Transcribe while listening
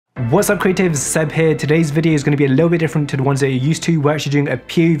What's up creatives, Seb here. Today's video is going to be a little bit different to the ones that you're used to. We're actually doing a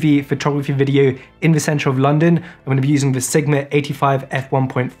POV photography video in the center of London. I'm going to be using the Sigma 85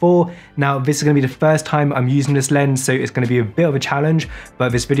 F1.4. Now this is going to be the first time I'm using this lens, so it's going to be a bit of a challenge,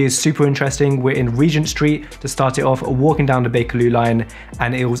 but this video is super interesting. We're in Regent Street to start it off, walking down the Bakerloo line,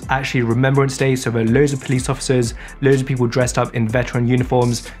 and it was actually Remembrance Day, so there were loads of police officers, loads of people dressed up in veteran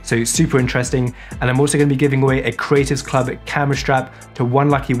uniforms, so it's super interesting. And I'm also going to be giving away a Creatives Club camera strap to one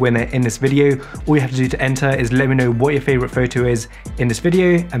lucky winner in this video. All you have to do to enter is let me know what your favorite photo is in this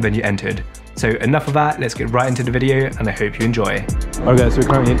video, and then you entered. So enough of that, let's get right into the video, and I hope you enjoy. Alright guys, so we're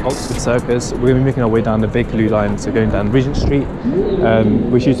currently in Oxford Circus. We're going to be making our way down the Bakerloo line, so going down Regent Street.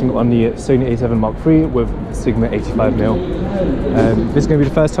 We're shooting on the SONY A7III with Sigma 85mm. This is going to be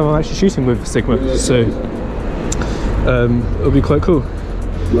the first time I'm actually shooting with Sigma, so it'll be quite cool.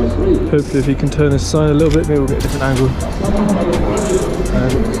 Hopefully if you can turn this side a little bit, maybe we'll get a different angle.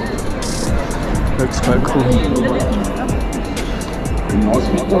 Looks quite cool.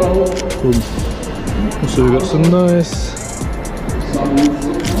 So we've got some nice.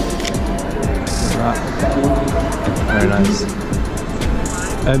 Very nice.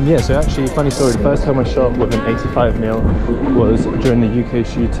 Yeah, so actually, funny story, the first time I shot with an 85mm was during the UK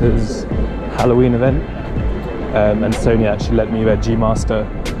Shooters Halloween event. And Sony actually let me wear G Master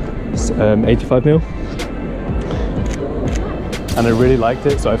 85mm, and I really liked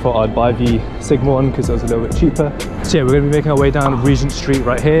it, so I thought I'd buy the Sigma one because it was a little bit cheaper. So yeah, we're going to be making our way down Regent Street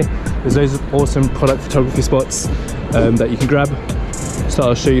right here. There's those awesome product photography spots that you can grab, so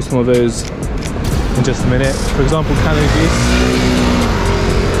I'll show you some of those in just a minute. For example, Canon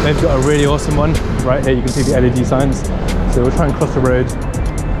Goose, they've got a really awesome one right here. You can see the LED signs, so we'll try and cross the road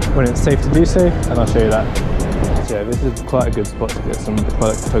when it's safe to do so, and I'll show you that. Yeah, this is quite a good spot to get some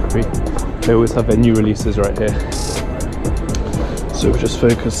product photography. They always have their new releases right here. So we'll just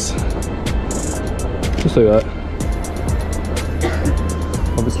focus, just like that.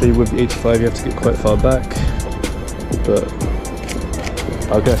 Obviously with the 85 you have to get quite far back, but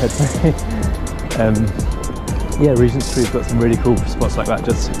I'll go ahead. Yeah, Regent Street's got some really cool spots like that,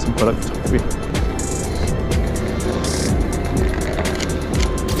 just some product photography.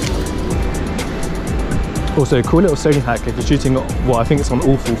 Also, a cool little Sony hack if you're shooting, well, I think it's on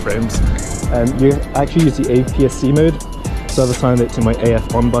all full frames. You actually use the APS-C mode, so I've assigned it to my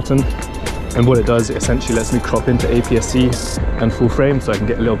AF on button, and what it does, it essentially lets me crop into APS-C and full frame, so I can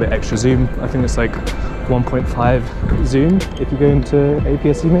get a little bit extra zoom. I think it's like 1.5 zoom if you go into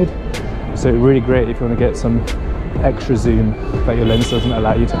APS-C mode. So really great if you want to get some extra zoom that your lens doesn't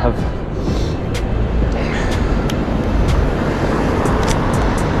allow you to have.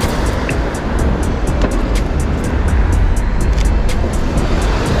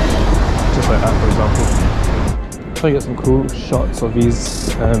 Like that, for example. Try to get some cool shots of these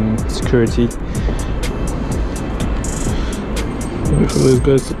security. Wait for those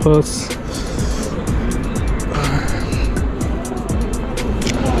guys to pass.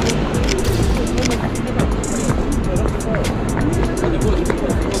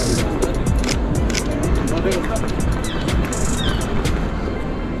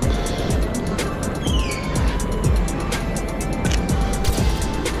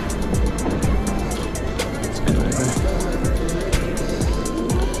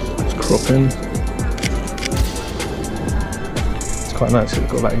 In. It's quite nice, we've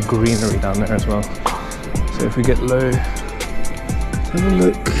got that greenery down there as well. So if we get low, let's have a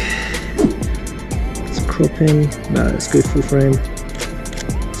look. Let's crop in. Nah, let's go full frame.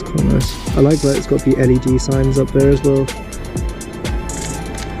 It's quite nice. I like that it's got the LED signs up there as well.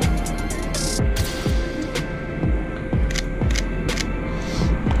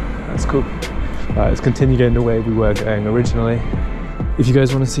 That's cool. Alright, let's continue going the way we were going originally. If you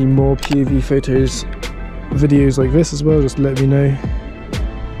guys want to see more POV photos, videos like this as well, just let me know.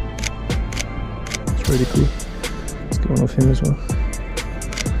 It's really cool. Let's get one of him as well.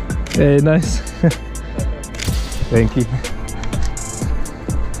 Hey, nice. Thank you.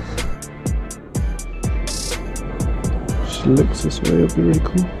 She looks this way, it'll be really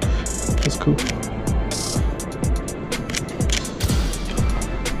cool. That's cool.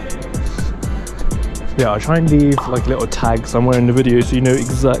 Yeah, I'll try and leave like little tags somewhere in the video so you know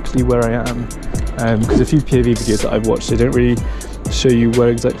exactly where I am. Because a few POV videos that I've watched, they don't really show you where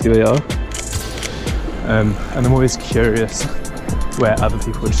exactly they are. And I'm always curious where other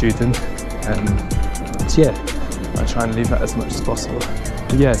people are shooting. So yeah, I try and leave that as much as possible.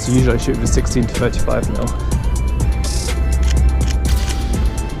 But yeah, so usually I shoot with 16 to 35mm.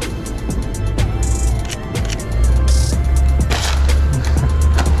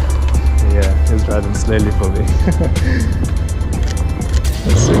 Driving slowly for me.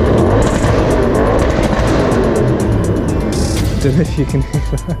 That's so good. don't know if you can hear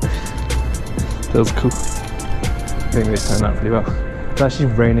that. That was cool. I think they turned out pretty well. It's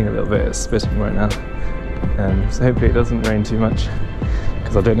actually raining a little bit, it's spitting right now. So hopefully it doesn't rain too much,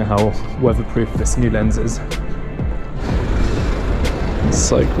 because I don't know how weatherproof this new lens is.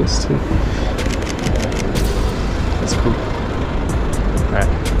 Cyclist too. That's cool. Alright.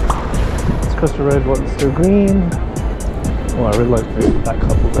 Let's cross the road while it's still green. Oh, I really like that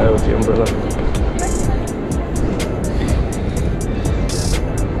couple there with the umbrella.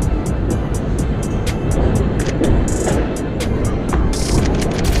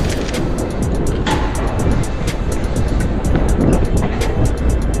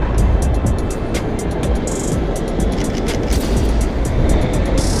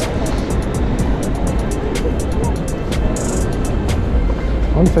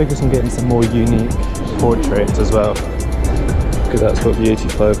 I'm focused on getting some more unique portraits as well, because that's what the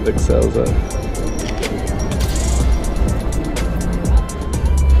 85 excels at.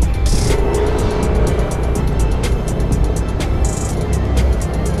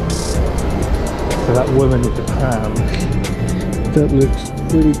 So that woman with the pram, that looks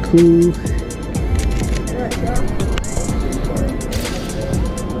pretty cool.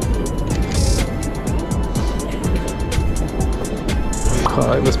 Quite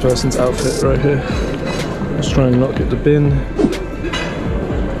like this person's outfit right here. Let's try and not get the bin.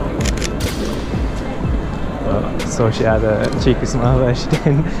 So she had a cheeky smile there, she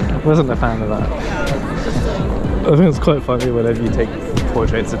wasn't a fan of that. I think it's quite funny whenever you take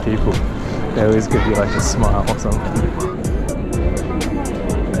portraits of people, they always give you like a smile or something.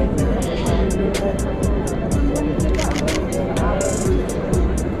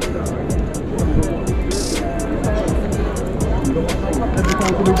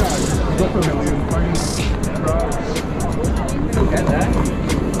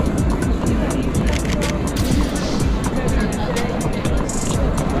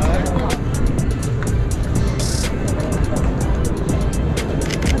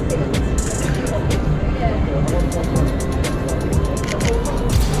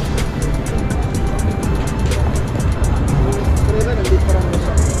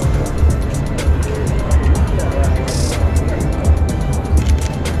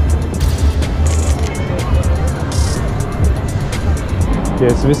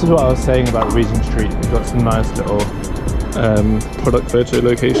 Yeah, so this is what I was saying about Regent Street. We've got some nice little product photo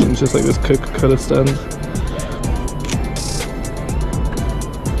locations, just like this Coca-Cola stand.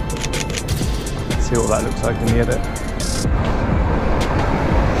 Let's see what that looks like in the edit.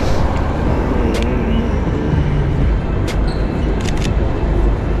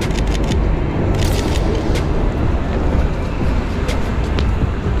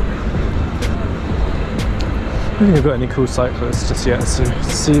 I don't think I've got any cool cyclists just yet, so let's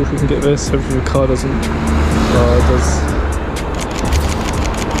see if we can get this. Hopefully the car doesn't. Oh, it does.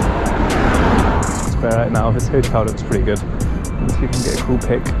 It's bare right now. This hotel looks pretty good. Let's see if we can get a cool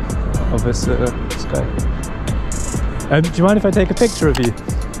pic of this guy. Do you mind if I take a picture of you?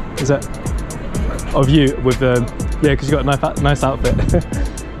 Is that of you with the? Yeah, because you got a nice outfit.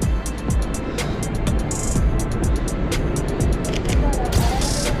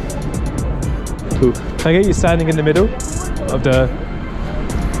 Cool. Can I get you standing in the middle of the...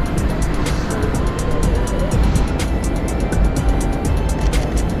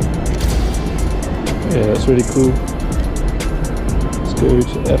 Yeah, that's really cool. Let's go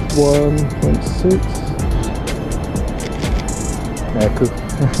to F1.6. Yeah, cool.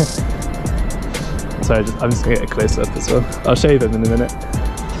 Sorry, I'm just gonna get a close up as well. I'll show you them in a minute.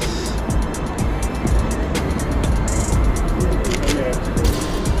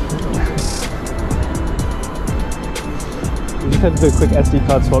 Had to do a quick SD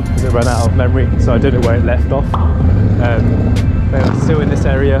card swap because it ran out of memory, so I don't know where it left off. But I'm still in this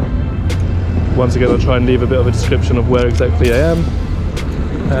area. Once again, I'll try and leave a bit of a description of where exactly I am.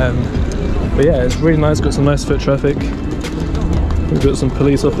 But yeah, it's really nice, got some nice foot traffic. We've got some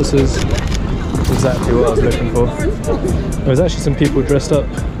police officers. That's exactly what I was looking for. There was actually some people dressed up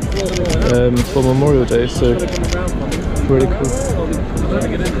for Memorial Day, so really cool.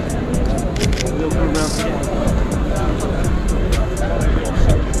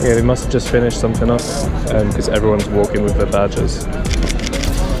 Yeah, they must have just finished something up because everyone's walking with their badges.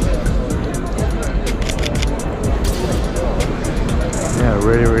 Yeah,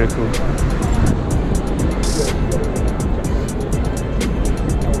 really, really cool.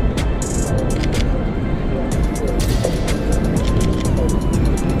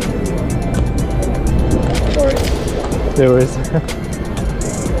 Sorry. There is.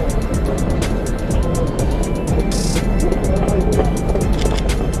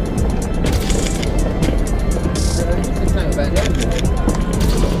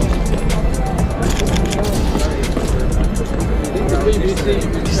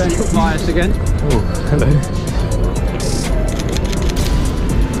 bias again. Oh, hello.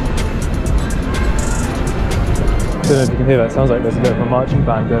 I don't know if you can hear that, sounds like there's a bit of a marching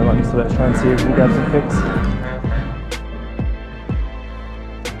band going on, so let's try and see if we can get some pics.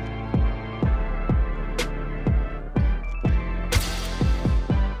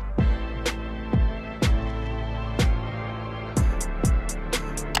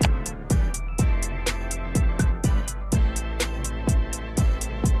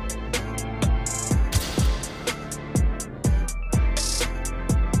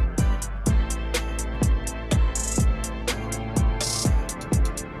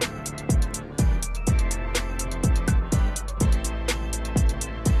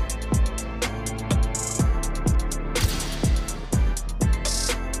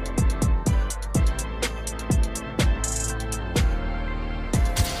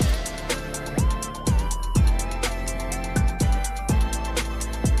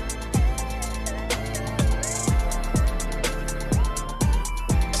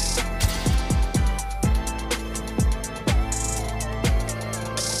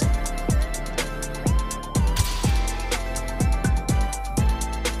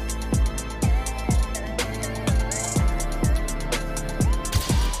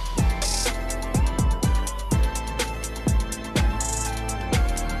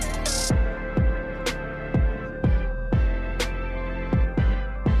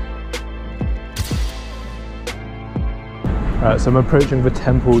 Alright, so I'm approaching the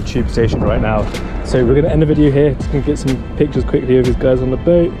Temple tube station right now. So we're going to end the video here, just going to get some pictures quickly of these guys on the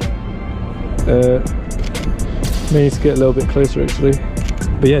boat. May need to get a little bit closer actually.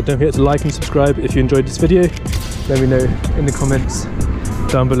 But yeah, don't forget to like and subscribe if you enjoyed this video. Let me know in the comments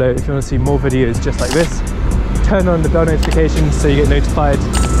down below if you want to see more videos just like this. Turn on the bell notifications so you get notified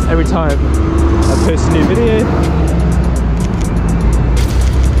every time I post a new video.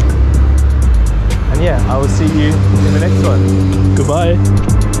 And yeah, I will see you in the next one.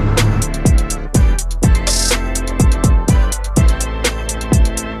 Goodbye.